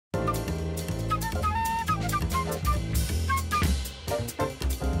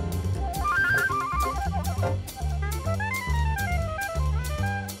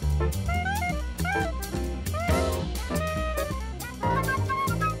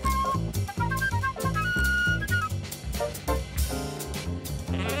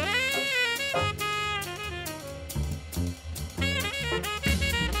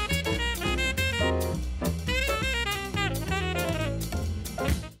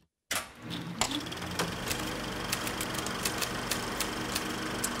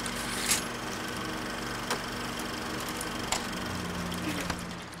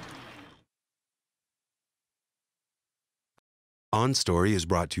On Story is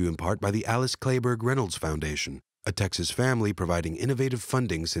brought to you in part by the Alice Clayburgh Reynolds Foundation, a Texas family providing innovative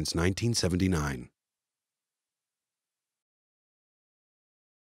funding since 1979.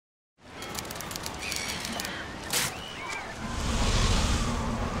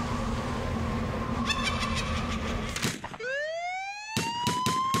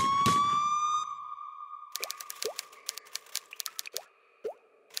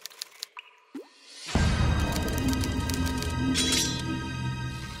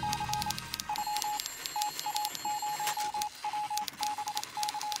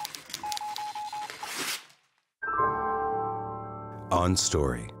 On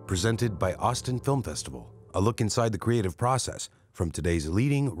Story, presented by Austin Film Festival, a look inside the creative process from today's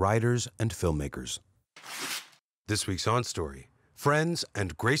leading writers and filmmakers. This week's On Story, Friends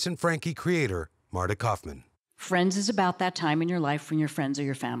and Grace and Frankie creator, Marta Kauffman. Friends is about that time in your life when your friends are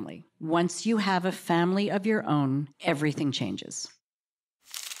your family. Once you have a family of your own, everything changes.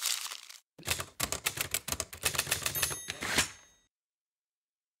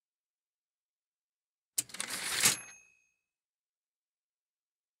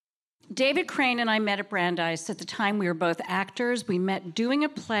 David Crane and I met at Brandeis. At the time, we were both actors. We met doing a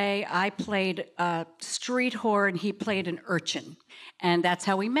play. I played a street whore, and he played an urchin. And that's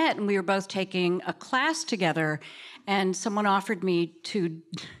how we met. And we were both taking a class together, and someone offered me to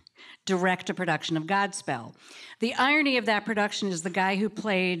direct a production of Godspell. The irony of that production is the guy who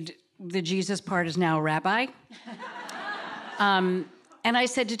played the Jesus part is now a rabbi. And I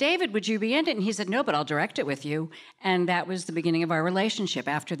said to David, would you be in it? And he said, no, but I'll direct it with you. And that was the beginning of our relationship.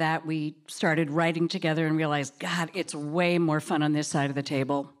 After that, we started writing together and realized, God, it's way more fun on this side of the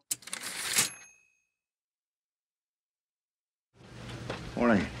table.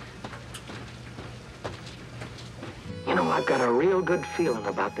 Morning. You know, I've got a real good feeling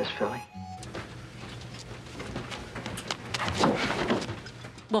about this, Philly.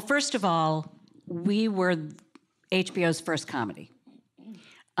 Well, first of all, we were HBO's first comedy.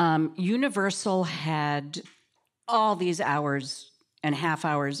 Universal had all these hours and half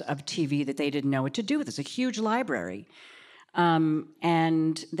hours of TV that they didn't know what to do with. It's a huge library.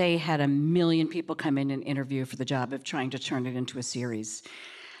 And they had 1 million people come in and interview for the job of trying to turn it into a series.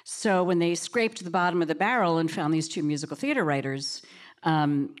 So when they scraped the bottom of the barrel and found these two musical theater writers,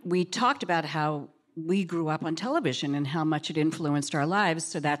 we talked about how we grew up on television and how much it influenced our lives.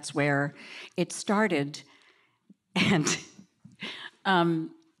 So that's where it started. And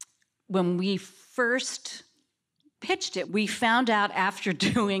when we first pitched it, we found out after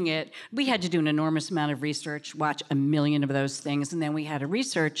doing it, we had to do an enormous amount of research, watch 1 million of those things, and then we'd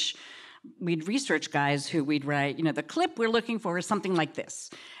research guys who we'd write, the clip we're looking for is something like this.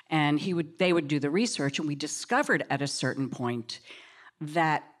 And they would do the research, and we discovered at a certain point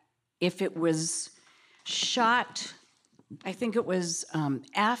that if it was shot, I think it was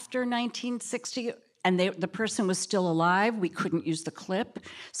after 1960, and the person was still alive, we couldn't use the clip.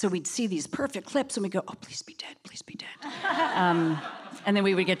 So we'd see these perfect clips, and we'd go, oh, please be dead, please be dead. And then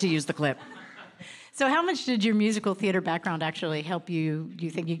we would get to use the clip. So how much did your musical theater background actually help you? Do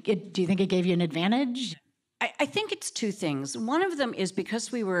you think it gave you an advantage? I think it's two things. One of them is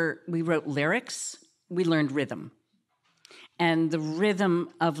because we wrote lyrics, we learned rhythm. And the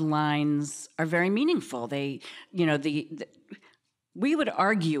rhythm of lines are very meaningful. We would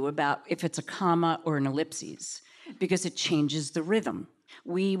argue about if it's a comma or an ellipses because it changes the rhythm.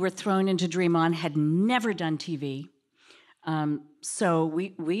 We were thrown into Dream On, had never done TV. So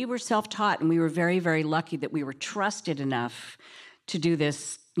we were self-taught, and we were very, very lucky that we were trusted enough to do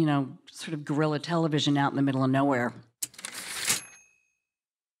this, sort of guerrilla television out in the middle of nowhere.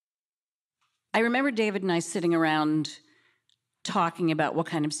 I remember David and I sitting around talking about what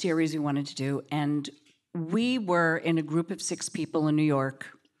kind of series we wanted to do, and we were in a group of 6 people in New York.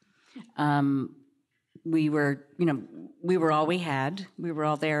 We were all we had. We were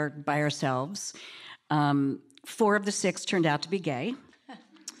all there by ourselves. 4 of the 6 turned out to be gay.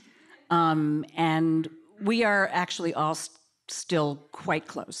 And we are actually all still quite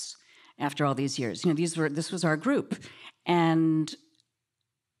close after all these years. This was our group. And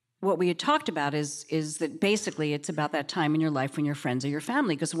what we had talked about is that basically it's about that time in your life when your friends are your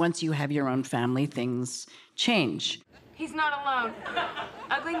family, because once you have your own family, things change. He's not alone.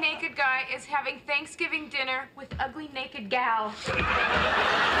 Ugly naked guy is having Thanksgiving dinner with ugly naked gal.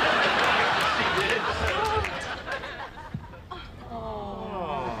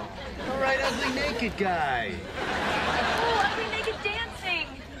 All right, ugly naked guy. Oh, ugly naked dancing.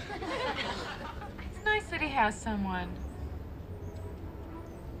 It's nice that he has someone.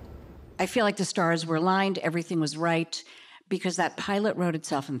 I feel like the stars were aligned, everything was right, because that pilot wrote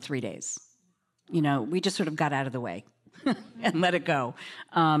itself in 3 days. We just sort of got out of the way. and let it go.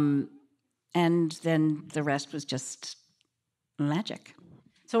 And then the rest was just magic.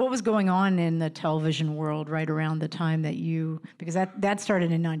 So what was going on in the television world right around the time that because that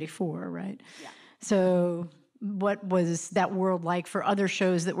started in 94, right? Yeah. So what was that world like for other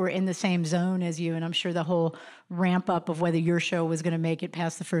shows that were in the same zone as you? And I'm sure the whole ramp up of whether your show was going to make it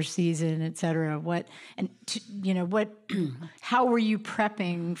past the first season, et cetera. How were you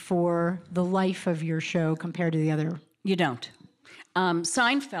prepping for the life of your show compared to the other? You don't.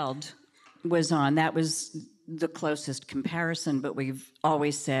 Seinfeld was on. That was the closest comparison, but we've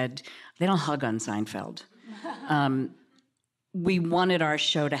always said they don't hug on Seinfeld. We wanted our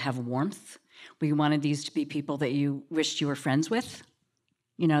show to have warmth. We wanted these to be people that you wished you were friends with,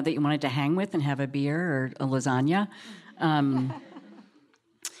 that you wanted to hang with and have a beer or a lasagna.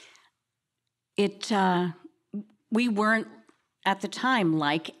 We weren't, at the time,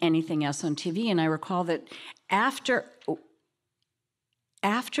 like anything else on TV, and I recall that after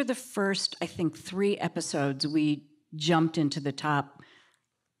the first, I think, 3 episodes, we jumped into the top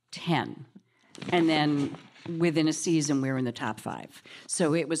 10. And then within a season, we were in the top 5.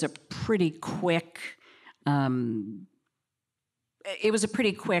 So it was a pretty quick,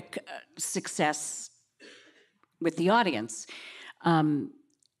 success with the audience.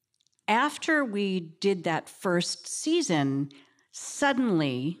 After we did that first season,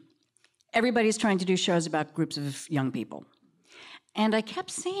 suddenly everybody's trying to do shows about groups of young people. And I kept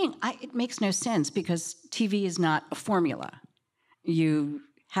saying, it makes no sense because TV is not a formula. You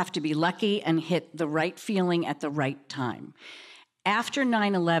have to be lucky and hit the right feeling at the right time. After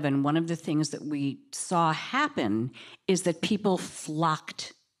 9/11, one of the things that we saw happen is that people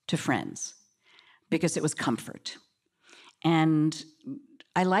flocked to Friends because it was comfort. And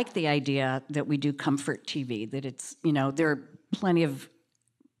I like the idea that we do comfort TV, that it's, there are plenty of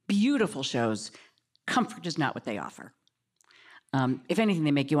beautiful shows. Comfort is not what they offer. If anything,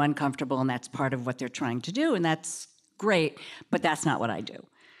 they make you uncomfortable, and that's part of what they're trying to do, and that's great, but that's not what I do.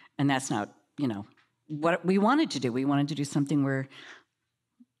 And that's not, what we wanted to do. We wanted to do something where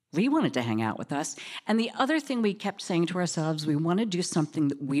we wanted to hang out with us. And the other thing we kept saying to ourselves, we want to do something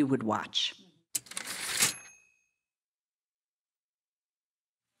that we would watch.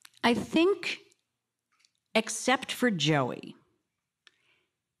 I think, except for Joey,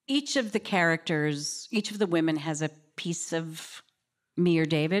 each of the characters, each of the women has a piece of me or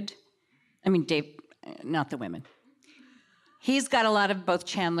David. I mean, Dave, not the women. He's got a lot of both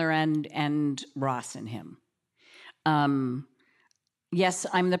Chandler and Ross in him. Yes,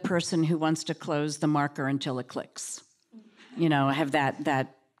 I'm the person who wants to close the marker until it clicks. I have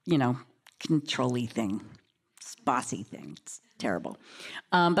that control-y thing, bossy thing. It's terrible.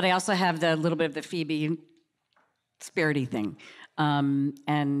 But I also have the little bit of the Phoebe spirity thing.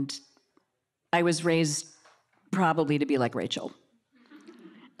 And I was raised probably to be like Rachel.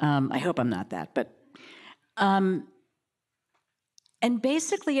 I hope I'm not that, but... And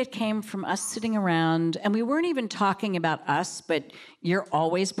basically it came from us sitting around, and we weren't even talking about us, but you're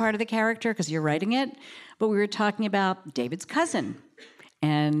always part of the character because you're writing it, but we were talking about David's cousin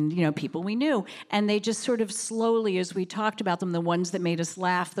and, people we knew. And they just sort of slowly, as we talked about them, the ones that made us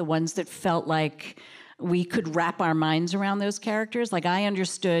laugh, the ones that felt like we could wrap our minds around those characters. Like I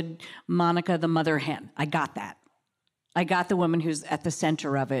understood Monica, the mother hen. I got that. I got the woman who's at the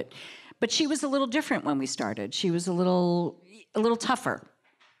center of it. But she was a little different when we started. She was a little tougher.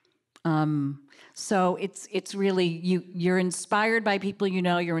 So it's really, you're inspired by people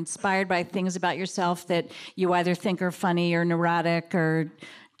you're inspired by things about yourself that you either think are funny or neurotic or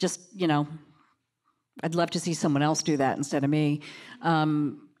just, I'd love to see someone else do that instead of me.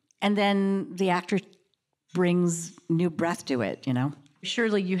 And then the actor brings new breath to it,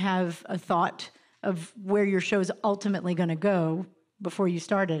 Surely you have a thought of where your show's ultimately going to go before you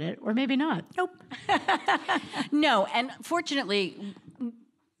started it, or maybe not. Nope. No, and fortunately,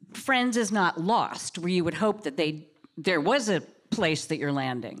 Friends is not lost, where you would hope that there was a place that you're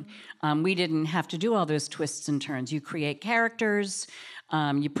landing. We didn't have to do all those twists and turns. You create characters,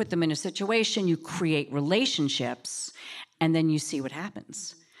 you put them in a situation, you create relationships, and then you see what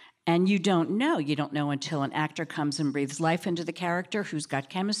happens. And you don't know. You don't know until an actor comes and breathes life into the character who's got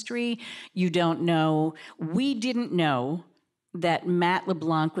chemistry. You don't know. We didn't know that Matt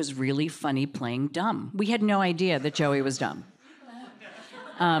LeBlanc was really funny playing dumb. We had no idea that Joey was dumb.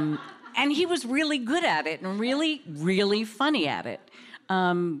 And he was really good at it and really, really funny at it.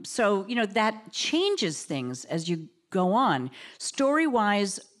 So, that changes things as you go on.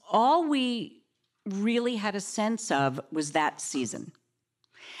 Story-wise, all we really had a sense of was that season.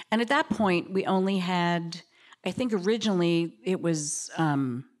 And at that point, we only had, I think originally it was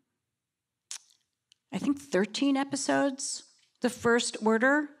I think, 13 episodes, the first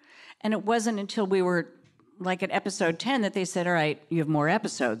order. And it wasn't until we were like at episode 10 that they said, all right, you have more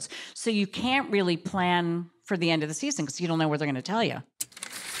episodes. So you can't really plan for the end of the season because you don't know what they're going to tell you.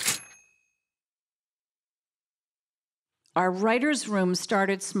 Our writer's room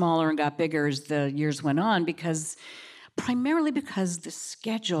started smaller and got bigger as the years went on primarily because the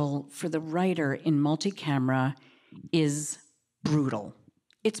schedule for the writer in multi-camera is brutal.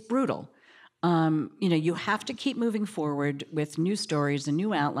 It's brutal. You have to keep moving forward with new stories and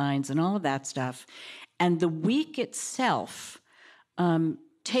new outlines and all of that stuff. And the week itself,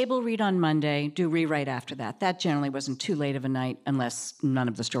 table read on Monday, do rewrite after that. That generally wasn't too late of a night unless none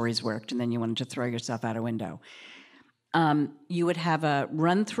of the stories worked and then you wanted to throw yourself out a window. You would have a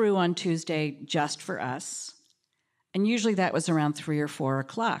run-through on Tuesday just for us, and usually that was around 3 or 4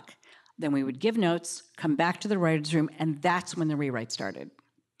 o'clock. Then we would give notes, come back to the writer's room, and that's when the rewrite started.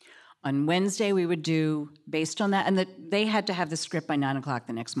 On Wednesday, we would do, based on that, and they had to have the script by 9 o'clock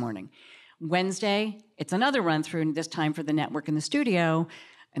the next morning. Wednesday, it's another run-through, and this time for the network in the studio,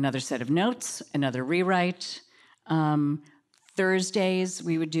 another set of notes, another rewrite. Thursdays,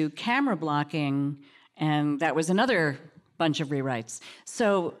 we would do camera blocking, and that was another bunch of rewrites.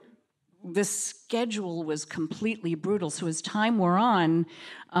 So the schedule was completely brutal. So as time wore on,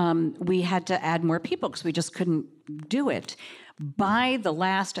 we had to add more people because we just couldn't do it. By the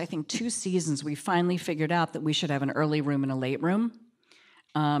last, I think, 2 seasons, we finally figured out that we should have an early room and a late room.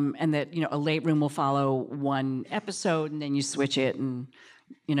 And that, a late room will follow one episode, and then you switch it, and,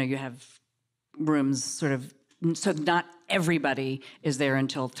 you have rooms sort of, so not everybody is there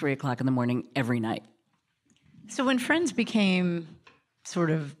until 3 o'clock in the morning every night. So when Friends became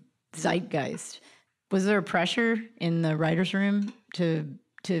sort of zeitgeist, was there a pressure in the writer's room to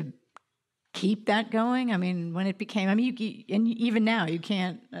keep that going? I mean, when it became, and even now you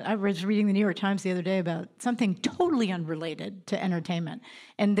can't, I was reading the New York Times the other day about something totally unrelated to entertainment.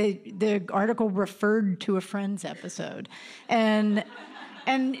 And the article referred to a Friends episode. And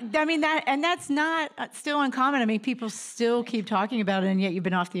I mean, that's not still uncommon. I mean, people still keep talking about it, and yet you've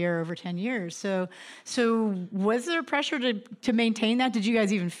been off the air over 10 years. So was there pressure to maintain that? Did you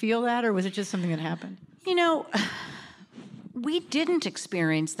guys even feel that, or was it just something that happened? We didn't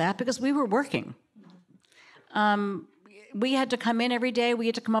experience that because we were working. We had to come in every day. We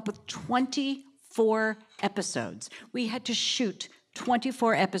had to come up with 24 episodes. We had to shoot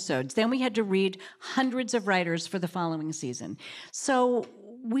 24 episodes. Then we had to read hundreds of writers for the following season. So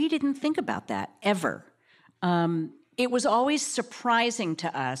we didn't think about that ever. It was always surprising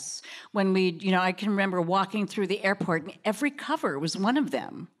to us when I can remember walking through the airport and every cover was one of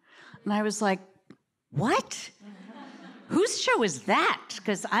them. And I was like, what? Whose show is that?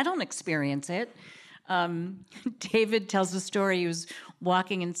 Because I don't experience it. David tells the story. He was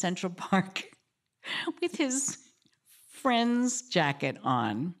walking in Central Park with his Friends jacket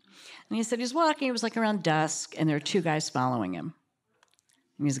on. And he said he's walking, it was like around dusk, and there were 2 guys following him.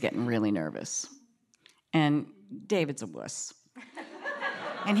 And he's getting really nervous. And David's a wuss.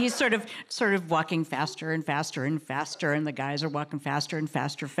 And he's sort of walking faster and faster and faster, and the guys are walking faster and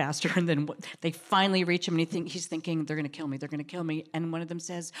faster, and then they finally reach him, and he's thinking, they're going to kill me, and one of them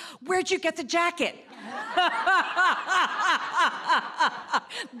says, where'd you get the jacket?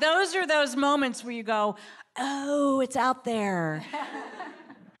 Those are those moments where you go, oh, it's out there.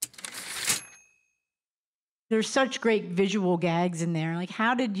 There's such great visual gags in there. Like,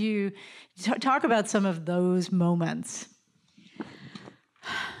 how did you talk about some of those moments?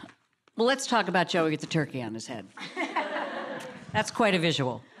 Well, let's talk about Joey with the turkey on his head. That's quite a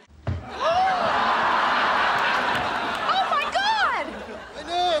visual. Oh my God! I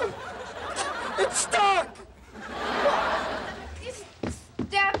know! It's stuck!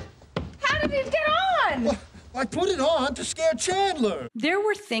 Steph, how did it get on? Well, I put it on to scare Chandler. There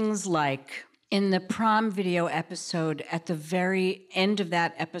were things like in the prom video episode, at the very end of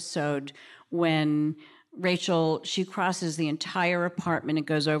that episode, when Rachel, she crosses the entire apartment and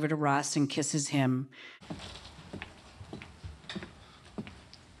goes over to Ross and kisses him.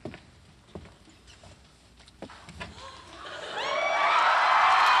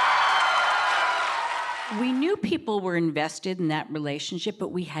 We knew people were invested in that relationship,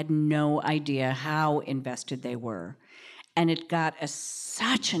 but we had no idea how invested they were. And it got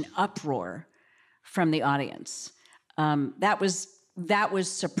such an uproar from the audience. That was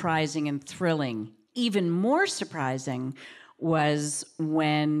surprising and thrilling. Even more surprising was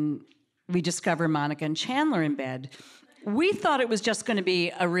when we discover Monica and Chandler in bed. We thought it was just going to be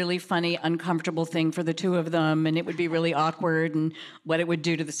a really funny, uncomfortable thing for the 2 of them, and it would be really awkward and what it would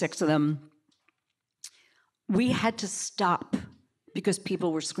do to the 6 of them. We had to stop because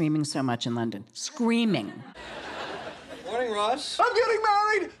people were screaming so much in London. Screaming. Morning, Ross. I'm getting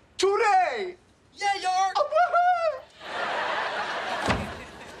married today! Yeah, you are. Oh, woohoo!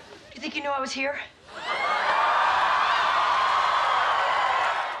 You think you knew I was here?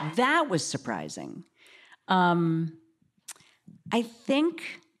 That was surprising. I think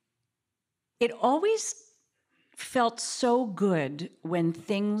it always felt so good when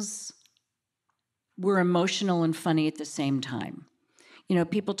things were emotional and funny at the same time. You know,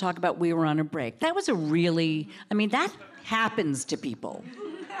 people talk about we were on a break. That was a really, I mean, that happens to people.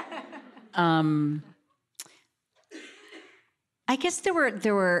 I guess there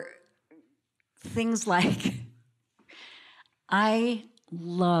were things like, I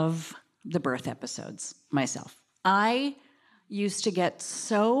love the birth episodes myself. I used to get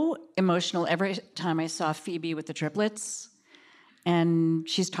so emotional every time I saw Phoebe with the triplets, and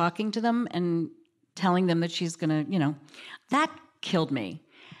she's talking to them and telling them that she's gonna, you know, that killed me.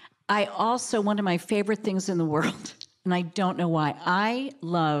 I also, one of my favorite things in the world, and I don't know why, I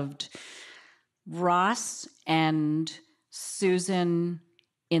loved Ross and Susan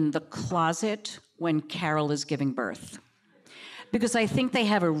in the closet when Carol is giving birth. Because I think they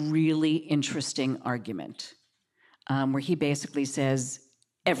have a really interesting argument where he basically says,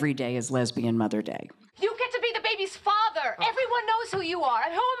 every day is Lesbian Mother Day. You get to be the baby's father. Everyone knows who you are.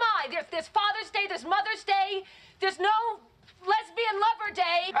 And who am I? There's Father's Day, there's Mother's Day, there's no Lesbian Lover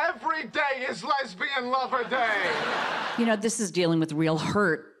Day. Every day is Lesbian Lover Day. You know, this is dealing with real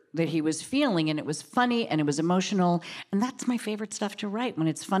hurt that he was feeling, and it was funny and it was emotional, and that's my favorite stuff to write, when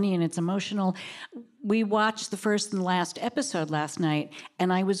it's funny and it's emotional. We watched the first and last episode last night,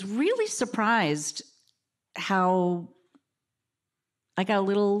 and I was really surprised how I got a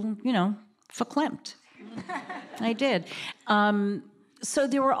little, you know, verklempt. I did. So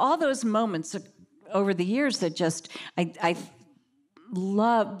there were all those moments over the years that just, I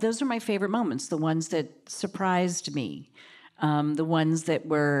love, those are my favorite moments, the ones that surprised me. The ones that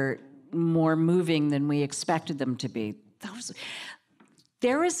were more moving than we expected them to be.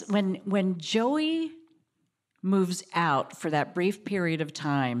 There is, when Joey moves out for that brief period of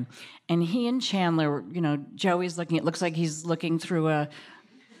time, and he and Chandler, you know, Joey's looking, it looks like he's looking through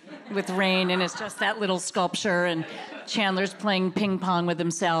with rain, and it's just that little sculpture, and Chandler's playing ping pong with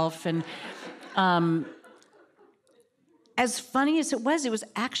himself, and as funny as it was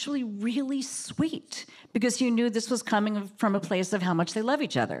actually really sweet, because you knew this was coming from a place of how much they love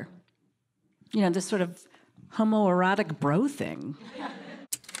each other. You know, this sort of homoerotic bro thing.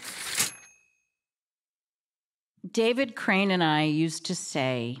 David Crane and I used to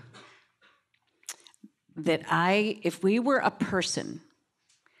say that if we were a person,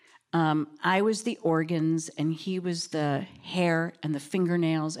 I was the organs and he was the hair and the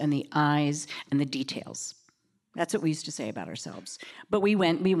fingernails and the eyes and the details. That's what we used to say about ourselves. But we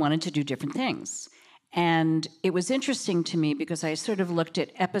wanted to do different things. And it was interesting to me because I sort of looked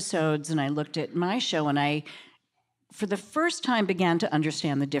at episodes and I looked at my show, and I, for the first time, began to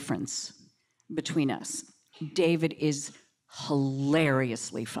understand the difference between us. David is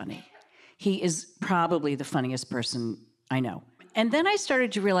hilariously funny. He is probably the funniest person I know. And then I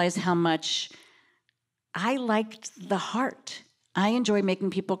started to realize how much I liked the heart. I enjoy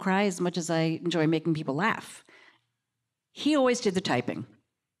making people cry as much as I enjoy making people laugh. He always did the typing.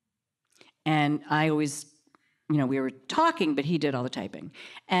 And I always, you know, we were talking, but he did all the typing.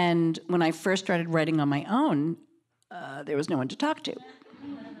 And when I first started writing on my own, there was no one to talk to.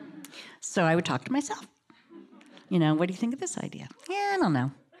 So I would talk to myself. You know, what do you think of this idea? Yeah, I don't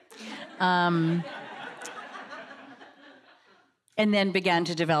know. And then began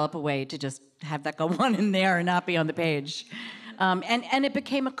to develop a way to just have that go on in there and not be on the page. And it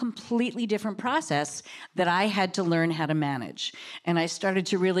became a completely different process that I had to learn how to manage. And I started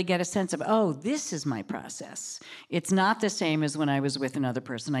to really get a sense of, oh, this is my process. It's not the same as when I was with another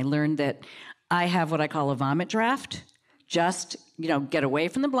person. I learned that I have what I call a vomit draft. Just, you know, get away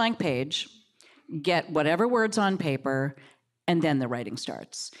from the blank page, get whatever words on paper, and then the writing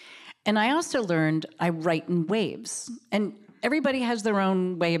starts. And I also learned I write in waves. And everybody has their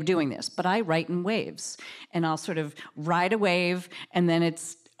own way of doing this, but I write in waves. And I'll sort of ride a wave, and then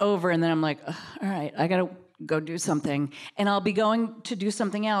it's over, and then I'm like, all right, I gotta go do something. And I'll be going to do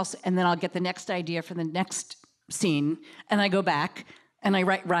something else, and then I'll get the next idea for the next scene, and I go back, and I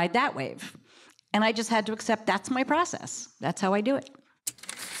ride that wave. And I just had to accept that's my process. That's how I do it.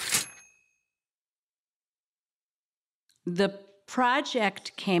 The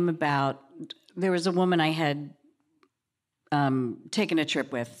project came about, there was a woman I had taken a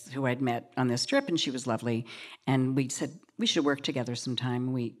trip with who I'd met on this trip, and she was lovely. And we said, we should work together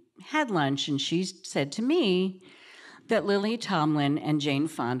sometime. We had lunch, and she said to me, that Lily Tomlin and Jane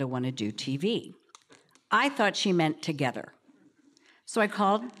Fonda want to do TV. I thought she meant together. So I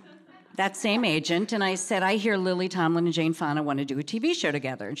called that same agent and I said, I hear Lily Tomlin and Jane Fonda want to do a TV show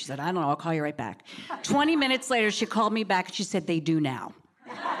together. And she said, I don't know, I'll call you right back. 20 minutes later, she called me back and she said, they do now.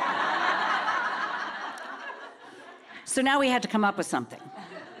 So now we had to come up with something.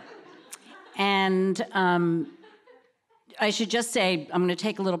 And I should just say, I'm going to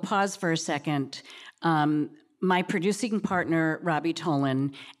take a little pause for a second. My producing partner, Robbie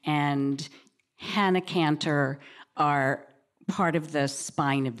Tolan, and Hannah Cantor are part of the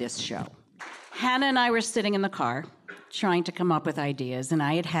spine of this show. Hannah and I were sitting in the car trying to come up with ideas, and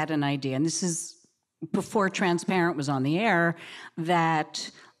I had an idea, and this is before Transparent was on the air, that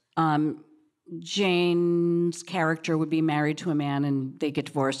Jane's character would be married to a man and they get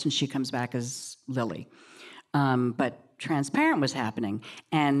divorced and she comes back as Lily. But Transparent was happening,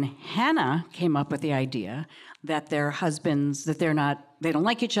 and Hannah came up with the idea that their husbands, that they don't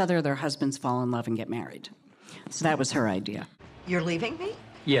like each other, their husbands fall in love and get married. So that was her idea. You're leaving me?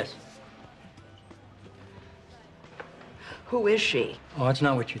 Yes. Who is she? Oh, it's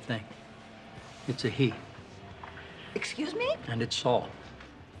not what you think. It's a he, Excuse me? and it's Saul.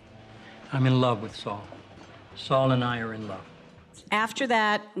 I'm in love with Saul. Saul and I are in love. After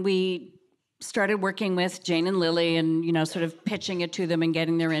that, we started working with Jane and Lily and, sort of pitching it to them and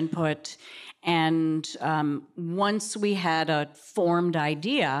getting their input. And once we had a formed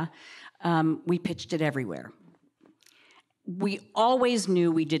idea, we pitched it everywhere. We always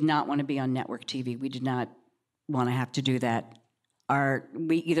knew we did not want to be on network TV. We did not want to have to do that.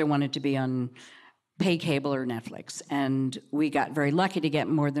 We either wanted to be on pay cable or Netflix. And we got very lucky to get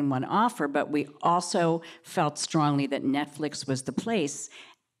more than one offer, but we also felt strongly that Netflix was the place.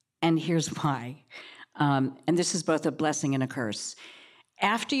 And here's why. And this is both a blessing and a curse.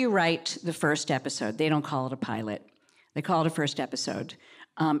 After you write the first episode, they don't call it a pilot. They call it a first episode.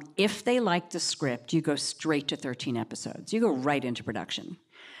 If they like the script, you go straight to 13 episodes. You go right into production.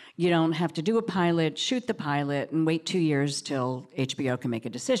 You don't have to do a pilot, shoot the pilot, and wait 2 years till HBO can make a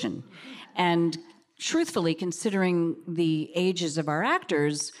decision. And truthfully, considering the ages of our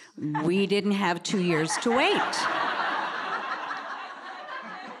actors, we didn't have 2 years to wait.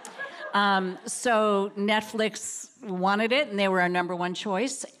 So Netflix wanted it, and they were our number one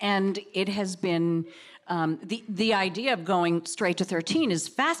choice. And it has been, the idea of going straight to 13 is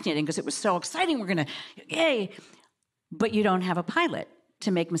fascinating because it was so exciting. We're going to, yay. But you don't have a pilot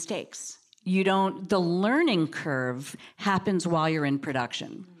to make mistakes. The learning curve happens while you're in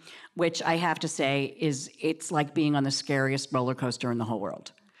production, which I have to say it's like being on the scariest roller coaster in the whole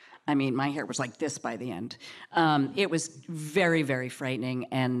world. I mean, my hair was like this by the end. It was very, very frightening,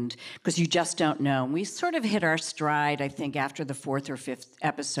 and because you just don't know. We sort of hit our stride, I think, after the 4th or 5th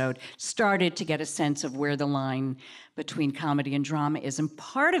episode, started to get a sense of where the line between comedy and drama is. And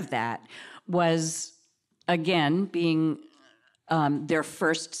part of that was, again, being their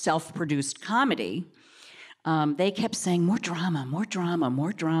first self-produced comedy. They kept saying, more drama, more drama,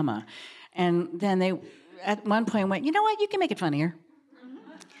 more drama. And then they, at one point, went, you know what, you can make it funnier.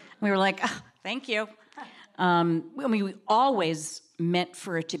 We were like, oh, thank you. We always meant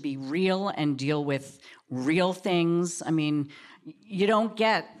for it to be real and deal with real things. I mean, you don't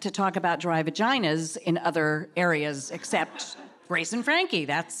get to talk about dry vaginas in other areas except Grace and Frankie.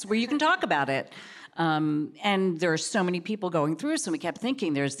 That's where you can talk about it. And there are so many people going through, so we kept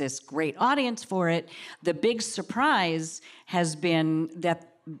thinking there's this great audience for it. The big surprise has been that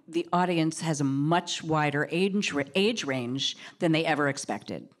the audience has a much wider age range than we ever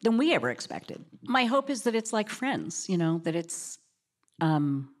expected. My hope is that it's like Friends, that it's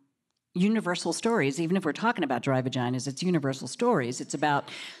universal stories. Even if we're talking about dry vaginas, it's universal stories. It's about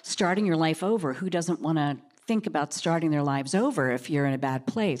starting your life over. Who doesn't want to think about starting their lives over if you're in a bad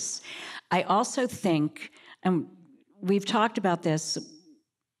place? I also think, and we've talked about this,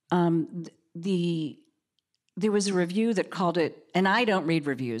 there was a review that called it, and I don't read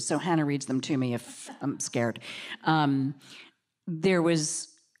reviews, so Hannah reads them to me if I'm scared. There was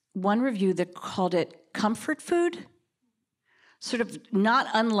one review that called it comfort food, sort of not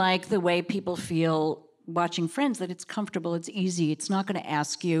unlike the way people feel watching Friends, that it's comfortable, it's easy, it's not going to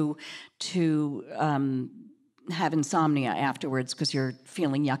ask you to have insomnia afterwards because you're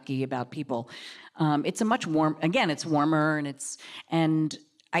feeling yucky about people. It's a much it's warmer, and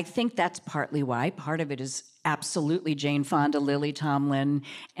I think that's partly why. Part of it is absolutely Jane Fonda, Lily Tomlin,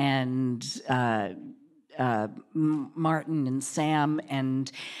 and Martin and Sam,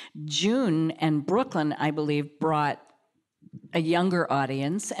 and June and Brooklyn, I believe, brought a younger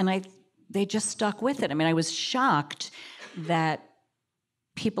audience, and they just stuck with it. I mean, I was shocked that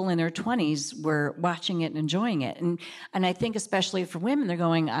people in their 20s were watching it and enjoying it. And I think especially for women, they're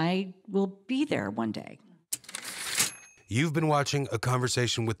going, I will be there one day. You've been watching A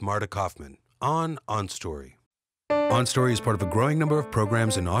Conversation with Marta Kauffman on OnStory. OnStory is part of a growing number of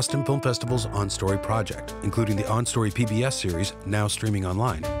programs in Austin Film Festival's OnStory project, including the OnStory PBS series, now streaming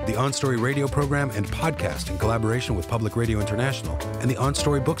online, the OnStory radio program and podcast in collaboration with Public Radio International, and the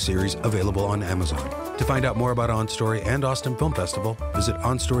OnStory book series available on Amazon. To find out more about OnStory and Austin Film Festival, visit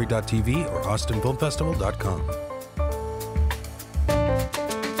onstory.tv or austinfilmfestival.com.